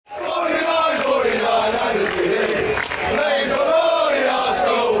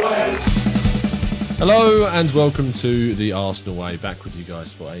Hello and welcome to the Arsenal Way, back with you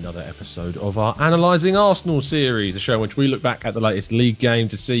guys for another episode of our Analysing Arsenal series, a show in which we look back at the latest league game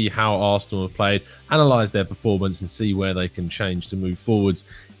to see how Arsenal have played, analyse their performance and see where they can change to move forwards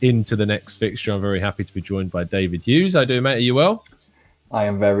into the next fixture. I'm very happy to be joined by David Hughes. How do you, mate? Are you well? I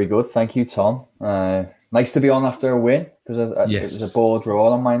am very good, thank you, Tom. Nice to be on after a win, because it was a bore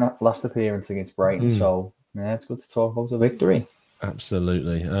draw on my last appearance against Brighton, so yeah, it's good to talk about a victory.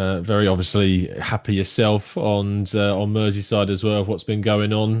 Absolutely. Very obviously happy yourself on Merseyside as well, of what's been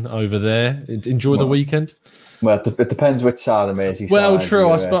going on over there. Enjoy the weekend? Well, it depends which side of Merseyside. Well,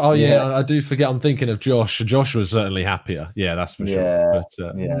 true. I do forget. I'm thinking of Josh. Josh was certainly happier. Yeah, that's for sure.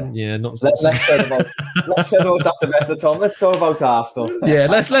 But, not. Less said about that, the better, Tom. Let's talk about Arsenal. Yeah,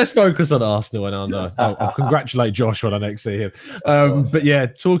 let's focus on Arsenal, and I'll congratulate Josh when I next see him. But yeah,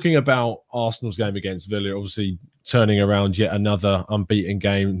 talking about Arsenal's game against Villa, obviously turning around yet another unbeaten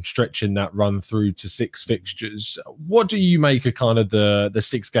game, stretching that run through to 6 fixtures. What do you make of kind of the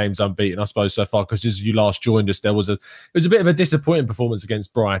 6 games unbeaten, I suppose, so far? Because as you last joined us, it was a bit of a disappointing performance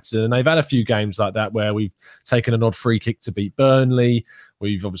against Brighton, and they've had a few games like that where we've taken an odd free kick to beat Burnley.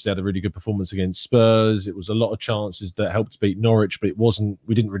 We've obviously had a really good performance against Spurs. It was a lot of chances that helped beat Norwich, but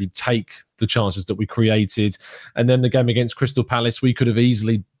we didn't really take the chances that we created. And then the game against Crystal Palace, we could have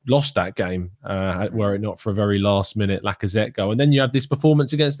easily lost that game were it not for a very last minute Lacazette goal. And then you have this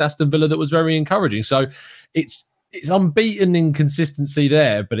performance against Aston Villa that was very encouraging. So it's unbeaten in consistency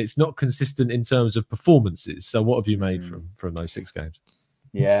there, but it's not consistent in terms of performances. So what have you made from those 6 games?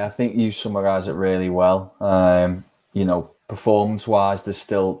 Yeah, I think you summarise it really well. Performance-wise, there's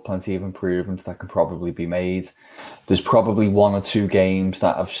still plenty of improvements that can probably be made. There's probably 1 or 2 games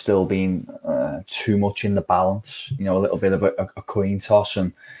that have still been too much in the balance, a little bit of a coin toss.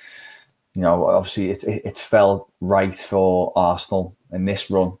 And, obviously it felt right for Arsenal in this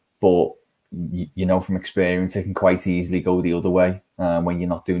run, but, from experience, it can quite easily go the other way when you're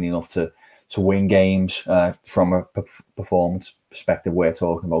not doing enough to win games from a performance perspective we're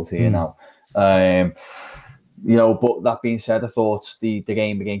talking about here now. But that being said, I thought the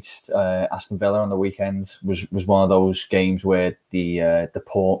game against Aston Villa on the weekend was one of those games where the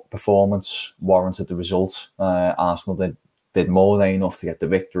performance warranted the result. Arsenal did more than enough to get the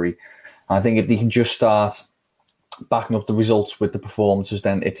victory. And I think if they can just start backing up the results with the performances,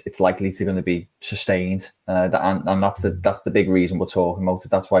 then it's likely to going to be sustained. And that's the big reason we're talking about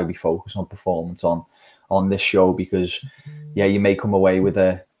it. That's why we focus on performance on this show, because you may come away with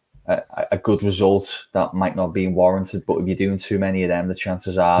a good result that might not be warranted, but if you're doing too many of them, the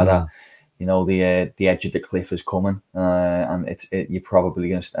chances are that the edge of the cliff is coming, and you're probably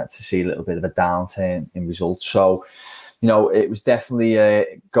going to start to see a little bit of a downturn in results. So, it was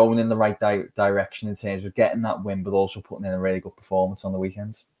definitely going in the right direction in terms of getting that win, but also putting in a really good performance on the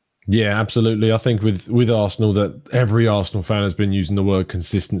weekend. Yeah, absolutely. I think with Arsenal, that every Arsenal fan has been using the word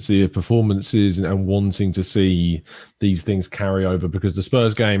consistency of performances and wanting to see these things carry over, because the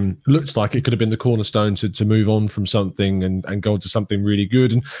Spurs game looks like it could have been the cornerstone to move on from something and go into something really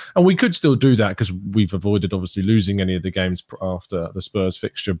good. And we could still do that because we've avoided obviously losing any of the games after the Spurs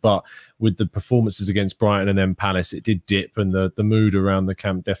fixture. But with the performances against Brighton and then Palace, it did dip, and the mood around the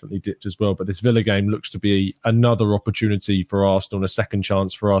camp definitely dipped as well. But this Villa game looks to be another opportunity for Arsenal and a second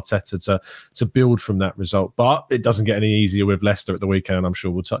chance for Arteta to build from that result. But it doesn't get any easier with Leicester at the weekend, and I'm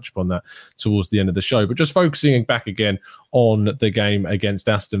sure we'll touch upon that towards the end of the show. But just focusing back again on the game against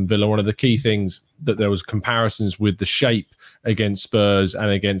Aston Villa, one of the key things that there was comparisons with the shape against Spurs and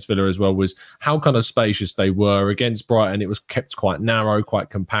against Villa as well was how kind of spacious they were. Against Brighton, it was kept quite narrow, quite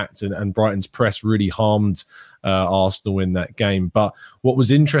compact, and Brighton's press really harmed Arsenal in that game. But what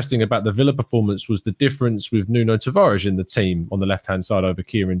was interesting about the Villa performance was the difference with Nuno Tavares in the team on the left-hand side over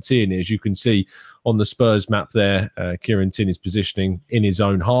Kieran Tierney. As you can see on the Spurs map there, Kieran Tierney's positioning in his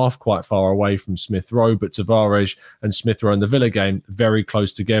own half, quite far away from Smith Rowe, but Tavares and Smith Rowe in the Villa game very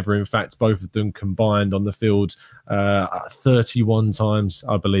close together. In fact, both of them combined on the field 31 times,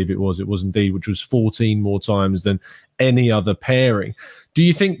 I believe it was indeed, which was 14 more times than any other pairing. Do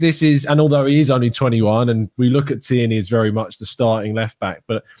you think this is, and although he is only 21, and we look at Tierney as very much the starting left back,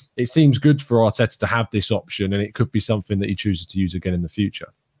 but it seems good for Arteta to have this option, and it could be something that he chooses to use again in the future?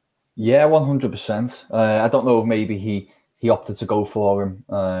 Yeah, 100%. I don't know if maybe he opted to go for him,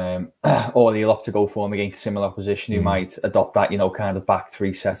 or he'll opt to go for him against similar opposition who might adopt that, kind of back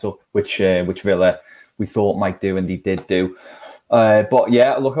 3 setup, which Villa we thought might do, and they did do. But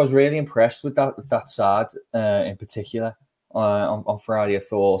yeah, look, I was really impressed with that side in particular on Friday. I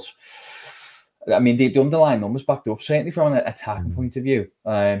thought, I mean, the underlying numbers backed up, certainly from an attacking point of view.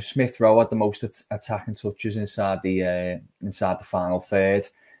 Smith Rowe had the most attacking touches inside the final third.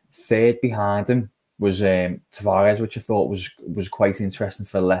 Third behind him was Tavares, which I thought was quite interesting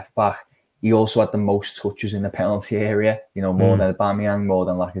for left back. He also had the most touches in the penalty area, more than Aubamyang, more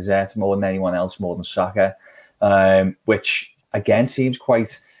than Lacazette, more than anyone else, more than Saka, which again seems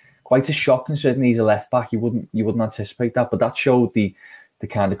quite a shock considering he's a left back. You wouldn't anticipate that, but that showed the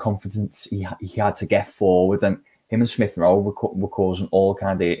kind of confidence he had to get forward, and him and Smith Rowe were causing all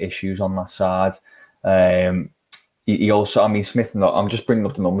kind of issues on that side. He also, Smith, I'm just bringing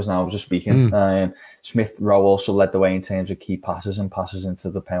up the numbers now, I was just speaking. Smith Rowe also led the way in terms of key passes and passes into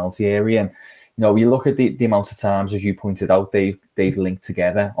the penalty area. And, you look at the amount of times, as you pointed out, they've linked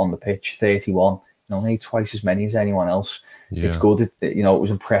together on the pitch, 31, only twice as many as anyone else. Yeah. It's good. It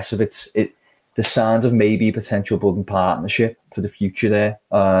was impressive. The signs of maybe a potential building partnership for the future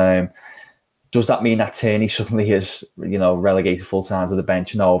there. Does that mean that Tierney suddenly is, relegated full time to the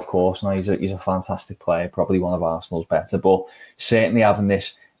bench? No, of course not. He's a fantastic player, probably one of Arsenal's better, but certainly having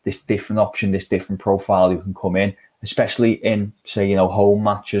this different option, this different profile who can come in, especially in, say, home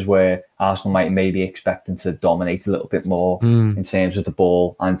matches where Arsenal might maybe expecting to dominate a little bit more in terms of the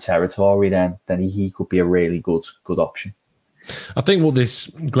ball and territory, then he could be a really good option. I think what this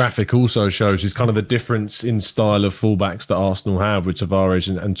graphic also shows is kind of the difference in style of fullbacks that Arsenal have with Tavares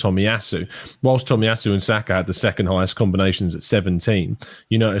and Tomiyasu. Whilst Tomiyasu and Saka had the second highest combinations at 17,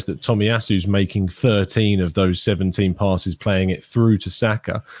 you notice that Tomiyasu's making 13 of those 17 passes playing it through to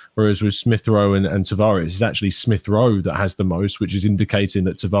Saka, whereas with Smith Rowe and Tavares, it's actually Smith Rowe that has the most, which is indicating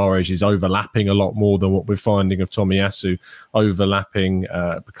that Tavares is overlapping a lot more than what we're finding of Tomiyasu overlapping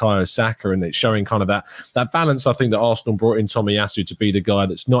Bukayo Saka, and it's showing kind of that balance, I think, that Arsenal brought in Tomiyasu to be the guy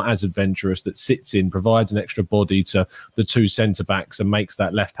that's not as adventurous, that sits in, provides an extra body to the two centre-backs and makes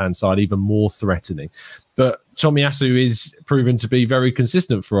that left-hand side even more threatening. But Tomiyasu is proven to be very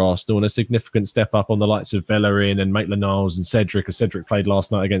consistent for Arsenal and a significant step up on the likes of Bellerin and Maitland-Niles and Cedric, as Cedric played last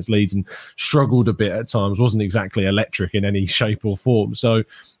night against Leeds and struggled a bit at times, wasn't exactly electric in any shape or form. So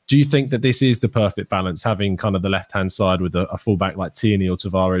do you think that this is the perfect balance, having kind of the left-hand side with a fullback like Tierney or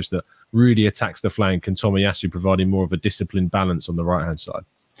Tavares that really attacks the flank, and Tomiyasu providing more of a disciplined balance on the right-hand side?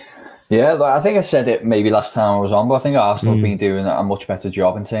 Yeah, I think I said it maybe last time I was on, but I think Arsenal have been doing a much better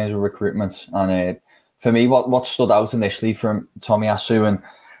job in terms of recruitment. And for me, what stood out initially from Tomiyasu, and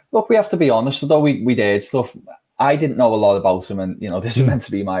look, we have to be honest, although we did stuff, I didn't know a lot about him, and this is meant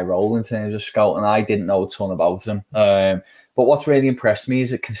to be my role in terms of scouting. I didn't know a ton about him. But what's really impressed me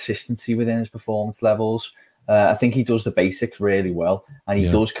is the consistency within his performance levels. I think he does the basics really well, and he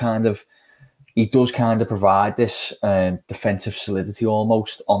does kind of provide this defensive solidity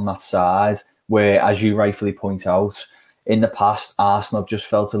almost on that side, where, as you rightfully point out, in the past, Arsenal have just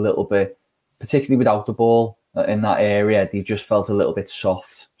felt a little bit, particularly without the ball in that area, they've just felt a little bit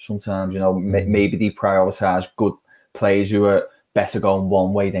soft sometimes. Maybe they've prioritised good players who are better going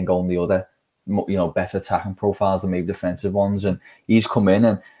one way than going the other, better attacking profiles than maybe defensive ones. And he's come in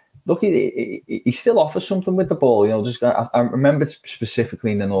and, look, he still offers something with the ball. I remember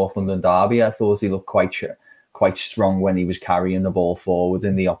specifically in the North London derby, I thought he looked quite strong when he was carrying the ball forward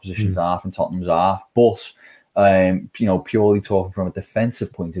in the opposition's half and Tottenham's half. But purely talking from a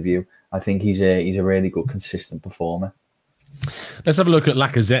defensive point of view, I think he's a really good, consistent performer. Let's have a look at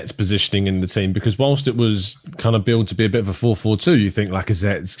Lacazette's positioning in the team, because whilst it was kind of billed to be a bit of a 4-4-2, you think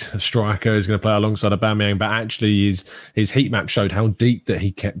Lacazette's a striker, is going to play alongside Aubameyang, but actually his heat map showed how deep that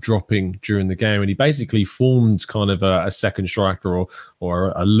he kept dropping during the game, and he basically formed kind of a second striker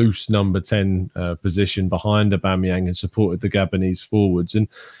or a loose number 10 position behind Aubameyang and supported the Gabonese forwards. And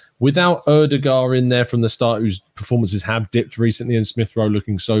without Ødegaard in there from the start, whose performances have dipped recently, and Smith Rowe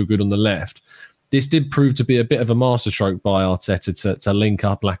looking so good on the left, this did prove to be a bit of a masterstroke by Arteta to link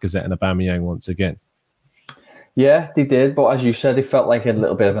up Lacazette and Aubameyang once again. Yeah, they did. But as you said, it felt like a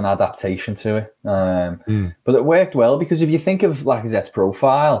little bit of an adaptation to it. But it worked well, because if you think of Lacazette's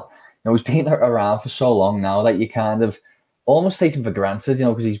profile, he's been around for so long now that you kind of almost take him for granted,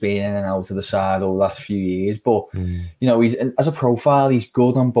 because he's been in and out of the side over the last few years. But, he's, as a profile, he's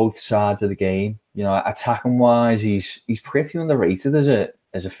good on both sides of the game. Attacking-wise, he's pretty underrated as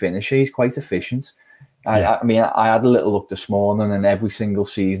a finisher. He's quite efficient. I had a little look this morning, and every single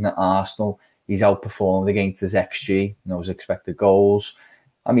season at Arsenal, he's outperformed against his XG, his expected goals.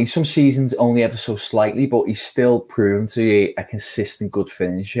 Some seasons only ever so slightly, but he's still proven to be a consistent good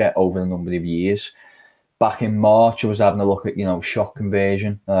finisher over a number of years. Back in March, I was having a look at, shot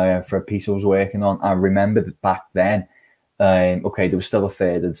conversion for a piece I was working on. I remember that back then, there was still a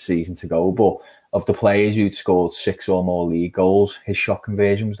third of the season to go, but of the players who'd scored 6 or more league goals, his shot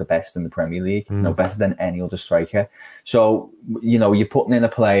conversion was the best in the Premier League, better than any other striker. So, you're putting in a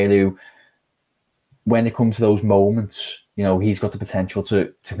player who, when it comes to those moments, he's got the potential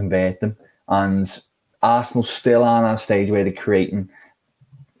to convert them. And Arsenal still aren't at a stage where they're creating,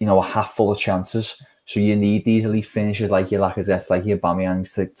 a half full of chances. So you need these elite finishers like your Lacazettes, like your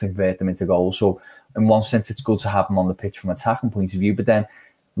Aubameyangs to convert them into goals. So in one sense, it's good to have them on the pitch from an attacking point of view. But then,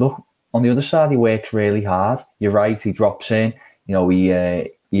 look, on the other side, he works really hard. You're right, he drops in.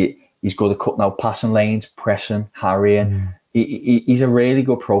 He's good at cutting out passing lanes, pressing, harrying. He's a really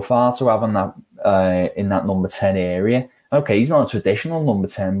good profile to have on that in that number 10 area. Okay, he's not a traditional number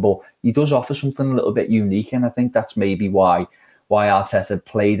 10, but he does offer something a little bit unique, and I think that's maybe why Arteta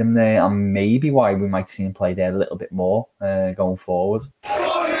played him there, and maybe why we might see him play there a little bit more going forward.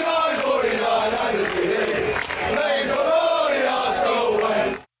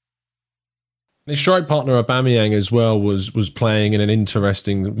 His strike partner Aubameyang as well was playing in an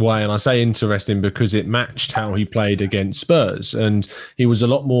interesting way, and I say interesting because it matched how he played against Spurs, and he was a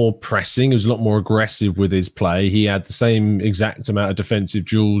lot more pressing, he was a lot more aggressive with his play. He had the same exact amount of defensive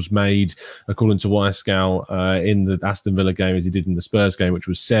duels made, according to Wyscout, in the Aston Villa game as he did in the Spurs game, which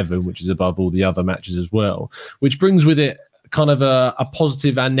was 7, which is above all the other matches as well, which brings with it kind of a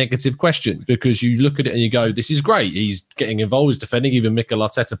positive and negative question, because you look at it and you go, this is great. He's getting involved, he's defending. Even Mikel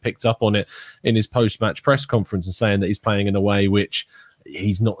Arteta picked up on it in his post-match press conference and saying that he's playing in a way which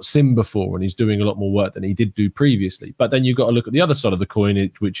he's not seen before, and he's doing a lot more work than he did do previously. But then you've got to look at the other side of the coin,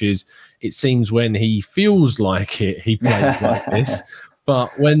 which is it seems when he feels like it, he plays like this.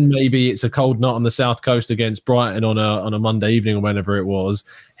 But when maybe it's a cold night on the south coast against Brighton on a Monday evening or whenever it was,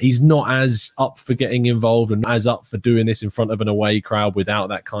 he's not as up for getting involved and as up for doing this in front of an away crowd without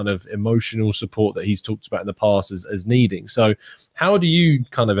that kind of emotional support that he's talked about in the past as needing. So how do you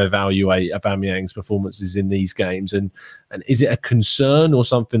kind of evaluate Aubameyang's performances in these games? And is it a concern or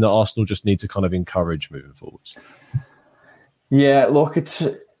something that Arsenal just need to kind of encourage moving forwards? Yeah, look,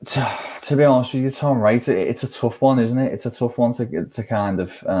 to be honest with you, Tom, right, it's a tough one, isn't it? It's a tough one to kind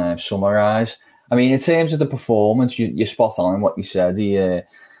of summarise. I mean, in terms of the performance, you're spot on in what you said.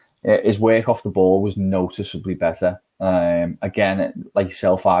 His work off the ball was noticeably better. Again, like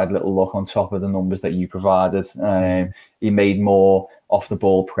yourself, I had a little look on top of the numbers that you provided. He made more off the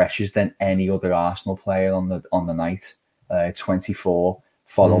ball pressures than any other Arsenal player on the night. 24,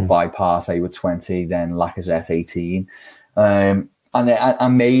 followed by Partey with 20, then Lacazette 18.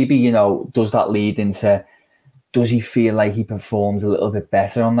 And maybe, does that lead into, does he feel like he performs a little bit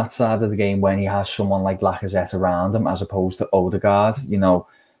better on that side of the game when he has someone like Lacazette around him as opposed to Odegaard?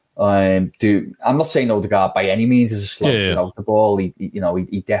 I'm not saying Odegaard by any means is a slouch without the ball.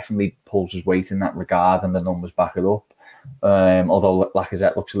 He definitely pulls his weight in that regard, and the numbers back it up. Although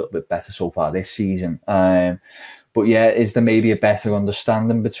Lacazette looks a little bit better so far this season. But yeah, is there maybe a better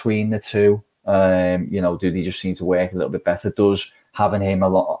understanding between the two? Do they just seem to work a little bit better? Does having him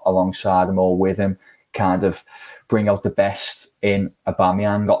alongside him or with him kind of bring out the best in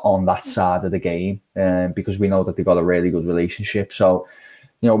Aubameyang on that side of the game? Because we know that they've got a really good relationship. So,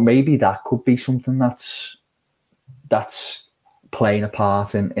 maybe that could be something that's playing a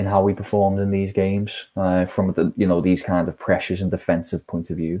part in how he performed in these games from these kind of pressures and defensive point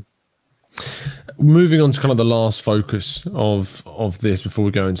of view. Moving on to kind of the last focus of this before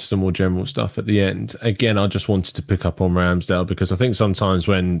we go into some more general stuff at the end. Again, I just wanted to pick up on Ramsdale because I think sometimes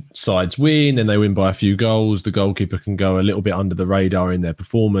when sides win and they win by a few goals, the goalkeeper can go a little bit under the radar in their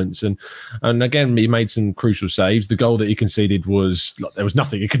performance. And again, he made some crucial saves. The goal that he conceded there was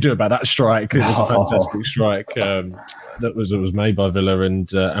nothing he could do about that strike. It was a fantastic strike that was made by Villa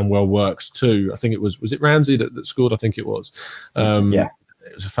and well worked too. I think it was it Ramsey that scored? I think it was. Yeah.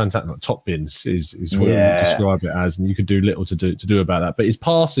 It was a fantastic top bins is what we would describe it as, and you could do little to do about that. But his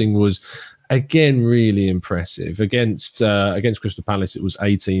passing was again really impressive. Against Crystal Palace, it was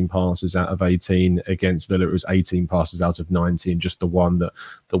 18 passes out of 18. Against Villa, it was 18 passes out of 19. Just the one that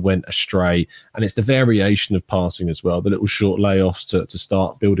went astray. And it's the variation of passing as well. The little short layoffs to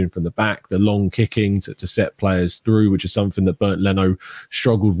start building from the back, the long kicking to set players through, which is something that Bernd Leno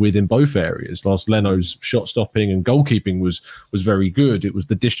struggled with in both areas. Whilst Leno's shot stopping and goalkeeping was very good, it was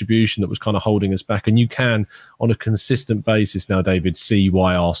the distribution that was kind of holding us back. And you can, on a consistent basis now, David, see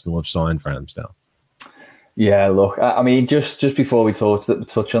why Arsenal have signed Ramsdale. Yeah, look, I mean, just before we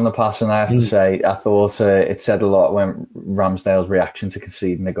touch on the passing, I have to say, I thought it said a lot when Ramsdale's reaction to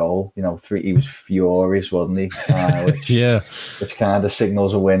conceding the goal. He was furious, wasn't he? Which kind of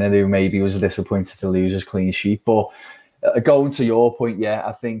signals a winner who maybe was disappointed to lose his clean sheet. But going to your point,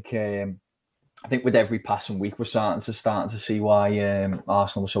 I think with every passing week, we're starting to see why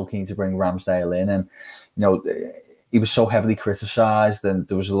Arsenal was so keen to bring Ramsdale in, and he was so heavily criticised, and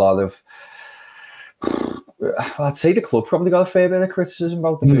there was a lot of. I'd say the club probably got a fair bit of criticism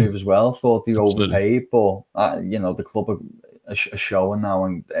about the move as well. Thought they overpaid, but the club are showing now,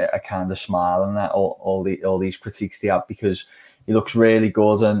 and are kind of smiling at all these critiques they have, because he looks really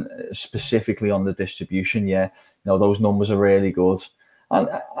good, and specifically on the distribution, those numbers are really good. And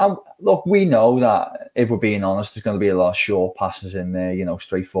look, we know that, if we're being honest, there's going to be a lot of short passes in there,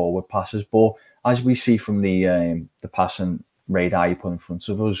 straightforward passes. But as we see from the passing radar you put in front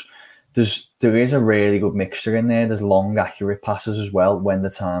of us, there is a really good mixture in there. There's long, accurate passes as well when the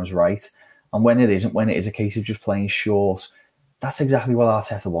time's right. And when it isn't, when it is a case of just playing short, that's exactly what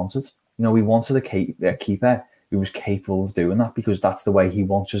Arteta wanted. We wanted a keeper who was capable of doing that, because that's the way he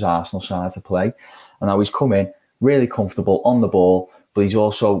wants his Arsenal side to play. And now he's come in really comfortable on the ball, but he's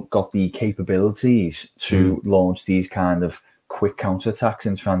also got the capabilities to launch these kind of quick counterattacks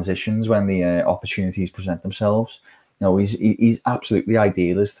and transitions when the opportunities present themselves. He's absolutely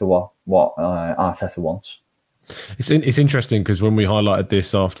ideal as to what Arteta wants. It's interesting, because when we highlighted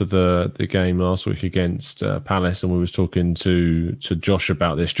this after the game last week against Palace, and we was talking to Josh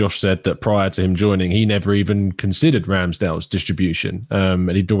about this, Josh said that prior to him joining, he never even considered Ramsdale's distribution, and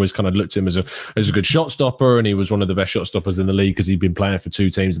he'd always kind of looked at him as a good shot stopper, and he was one of the best shot stoppers in the league, because he'd been playing for two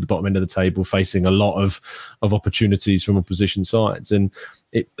teams at the bottom end of the table, facing a lot of opportunities from opposition sides. And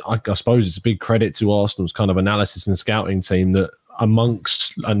I suppose it's a big credit to Arsenal's kind of analysis and scouting team that,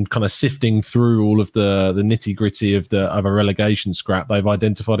 amongst and kind of sifting through all of the nitty gritty of a relegation scrap, they've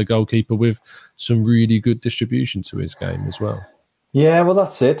identified a goalkeeper with some really good distribution to his game as well. Yeah, well,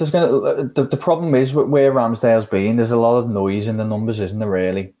 that's it. The problem is where Ramsdale's been, there's a lot of noise in the numbers, isn't there,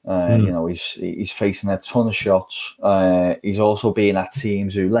 really? He's facing a ton of shots. He's also been at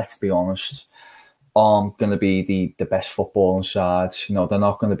teams who, let's be honest, aren't going to be the best footballing side. They're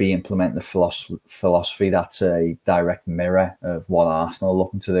not going to be implementing the philosophy that's a direct mirror of what Arsenal are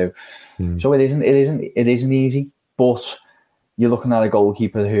looking to do. So it isn't easy. But you're looking at a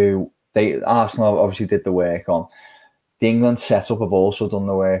goalkeeper who Arsenal obviously did the work on. The England setup have also done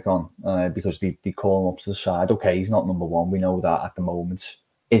the work on, because they call him up to the side. Okay, he's not number one. We know that at the moment.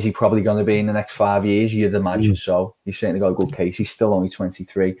 Is he probably going to be in the next 5 years? You'd imagine so. He's certainly got a good case. He's still only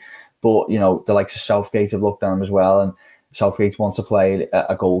 23. But, the likes of Southgate have looked at him as well. And Southgate wants to play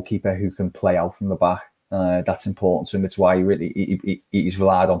a goalkeeper who can play out from the back. That's important to him. It's why he's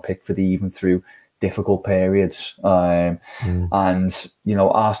relied on Pickford even through difficult periods. And,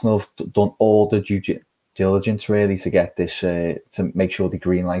 Arsenal have done all the due diligence, really, to get this, to make sure they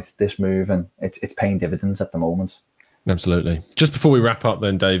green-lighted this move. And it's paying dividends at the moment. Absolutely. Just before we wrap up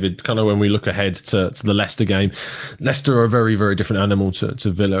then, David, kind of when we look ahead to the Leicester game, Leicester are a very, very different animal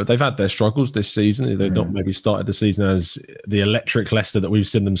to Villa. They've had their struggles this season. They've not maybe started the season as the electric Leicester that we've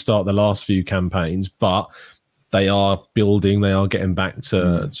seen them start the last few campaigns, but they are building. They are getting back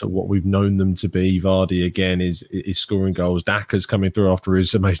to what we've known them to be. Vardy again is scoring goals. Daka's coming through after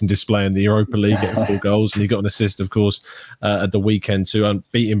his amazing display in the Europa League, getting 4 goals, and he got an assist, of course, at the weekend too. And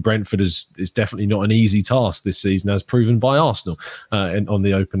beating Brentford is definitely not an easy task this season, as proven by Arsenal on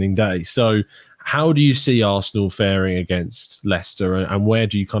the opening day. So, how do you see Arsenal faring against Leicester, and where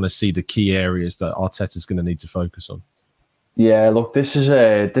do you kind of see the key areas that Arteta's going to need to focus on? Yeah, look, this is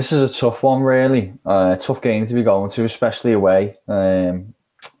a tough one, really. Tough game to be going to, especially away,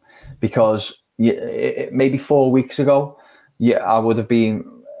 because maybe 4 weeks ago, I would have been,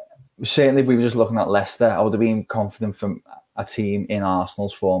 certainly if we were just looking at Leicester, I would have been confident from a team in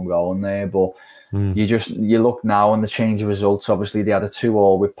Arsenal's form going there. But you look now and the change of results. Obviously, they had a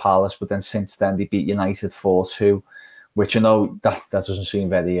 2-2 with Palace, but then since then they beat United 4-2. Which I know that doesn't seem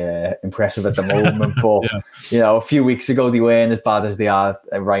very impressive at the moment, but a few weeks ago they weren't as bad as they are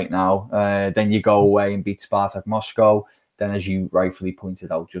right now. Then you go away and beat Spartak Moscow. Then, as you rightfully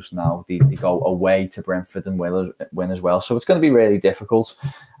pointed out just now, they go away to Brentford and win as well. So it's going to be really difficult.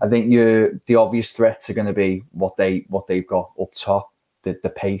 I think the obvious threats are going to be what they've got up top,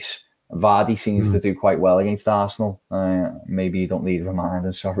 the pace. Vardy seems to do quite well against Arsenal. Maybe you don't need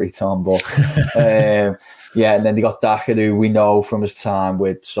reminding, sorry, Tom, but and then they got Daka, who we know from his time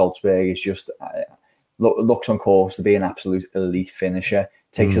with Salzburg is just looks on course to be an absolute elite finisher.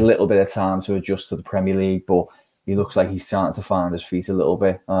 Takes a little bit of time to adjust to the Premier League, but he looks like he's starting to find his feet a little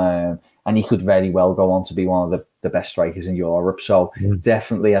bit. And he could very well go on to be one of the best strikers in Europe. So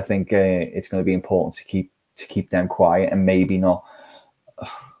definitely, I think it's going to be important to keep them quiet and maybe not.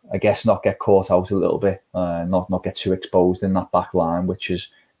 I guess not get caught out a little bit, not get too exposed in that back line, which has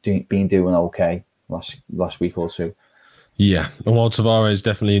been doing okay last week or two. Yeah, and while Tavares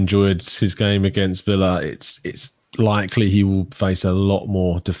definitely enjoyed his game against Villa, it's likely he will face a lot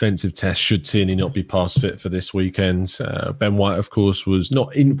more defensive tests should Tierney not be pass fit for this weekend. Ben White, of course, was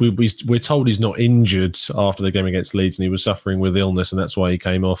not in. We're told he's not injured after the game against Leeds, and he was suffering with illness, and that's why he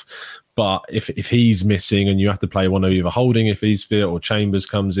came off. But if he's missing and you have to play one of either Holding if he's fit, or Chambers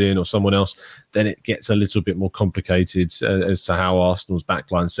comes in, or someone else, then it gets a little bit more complicated as to how Arsenal's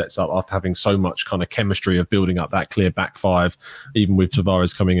backline sets up after having so much kind of chemistry of building up that clear back five. Even with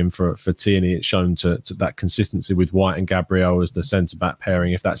Tavares coming in for Tierney, it's shown to that consistency with White and Gabriel as the centre-back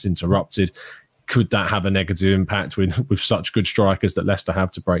pairing. If that's interrupted, could that have a negative impact with such good strikers that Leicester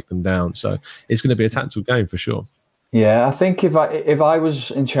have to break them down? So it's going to be a tactical game for sure. Yeah, I think if I was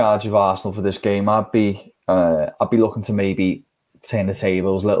in charge of Arsenal for this game, I'd be looking to maybe turn the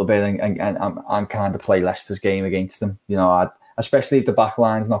tables a little bit and kind of play Leicester's game against them. You know, especially if the back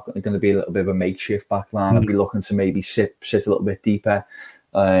line's not going to be a little bit of a makeshift back line, I'd be looking to maybe sit a little bit deeper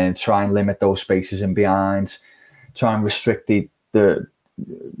and try and limit those spaces in behind, try and restrict the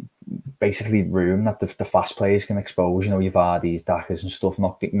basically room that the fast players can expose. You know, your Vardys, Dackers and stuff,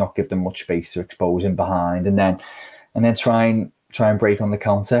 not give them much space to expose in behind, and then try and break on the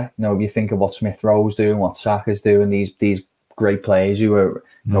counter. You know, if you think of what Smith Rowe's doing, what Saka's doing, these great players who are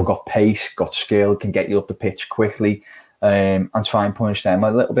got pace, got skill, can get you up the pitch quickly, and try and punish them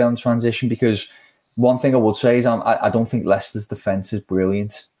a little bit on transition. Because one thing I would say is I don't think Leicester's defence is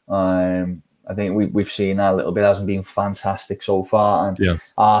brilliant. I think we've seen that a little bit. It hasn't been fantastic so far, and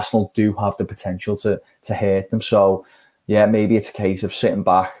Arsenal do have the potential to hurt them. So yeah, maybe it's a case of sitting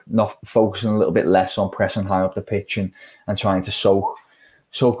back, not focusing a little bit less on pressing high up the pitch and trying to soak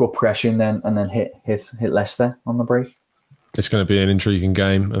up pressure and then hit Leicester on the break. It's going to be an intriguing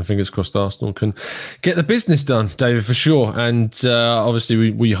game. I think it's crossed Arsenal can get the business done, David, for sure. And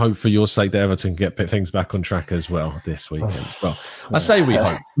obviously, we hope for your sake that Everton get things back on track as well this weekend. Well, I say we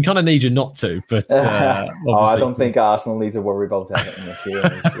hope. We kind of need you not to, but I don't think Arsenal need to worry about Everton this year.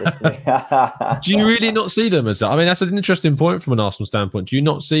 Do you really not see them as? I mean, that's an interesting point from an Arsenal standpoint. Do you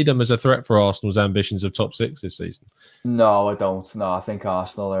not see them as a threat for Arsenal's ambitions of top six this season? No, I don't. No, I think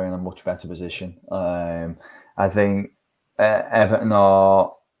Arsenal are in a much better position. I think Everton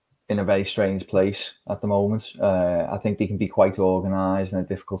are in a very strange place at the moment. I think they can be quite organised and a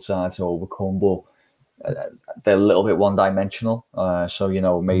difficult side to overcome, but they're a little bit one-dimensional. So, you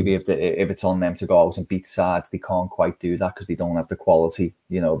know, maybe if it's on them to go out and beat sides, they can't quite do that because they don't have the quality.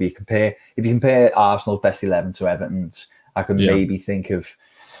 You know, if you compare Arsenal's best 11 to Everton's, I can maybe think of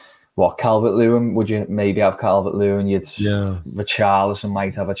Calvert-Lewin. Would you maybe have Calvert-Lewin? Richarlison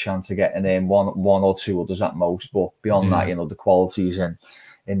might have a chance of getting in, one or two others at most. But beyond that, you know, the qualities in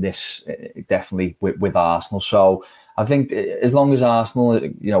this definitely with Arsenal. So I think as long as Arsenal,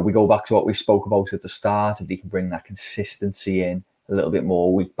 you know, we go back to what we spoke about at the start, if they can bring that consistency in a little bit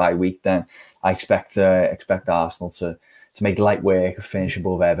more week by week, then I expect Arsenal to make light work of finish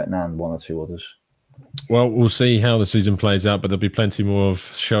above Everton and one or two others. Well, we'll see how the season plays out, but there'll be plenty more of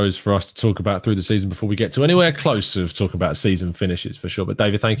shows for us to talk about through the season before we get to anywhere close to talking about season finishes for sure. But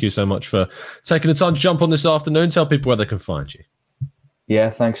David, thank you so much for taking the time to jump on this afternoon. Tell people where they can find you.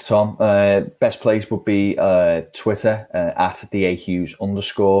 Yeah, thanks, Tom. Best place would be Twitter at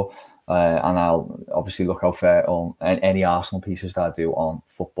 @DAHughes_. And I'll obviously look out for any Arsenal pieces that I do on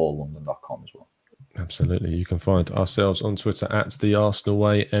footballlondon.com as well. Absolutely. You can find ourselves on Twitter at The Arsenal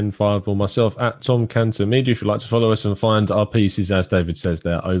Way N5 or myself at Tom Canton Media if you'd like to follow us and find our pieces, as David says,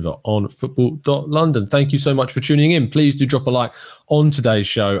 there over on football.london. Thank you so much for tuning in. Please do drop a like on today's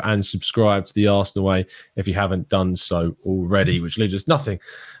show and subscribe to The Arsenal Way if you haven't done so already, which leaves us nothing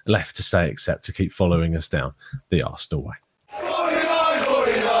left to say except to keep following us down The Arsenal Way.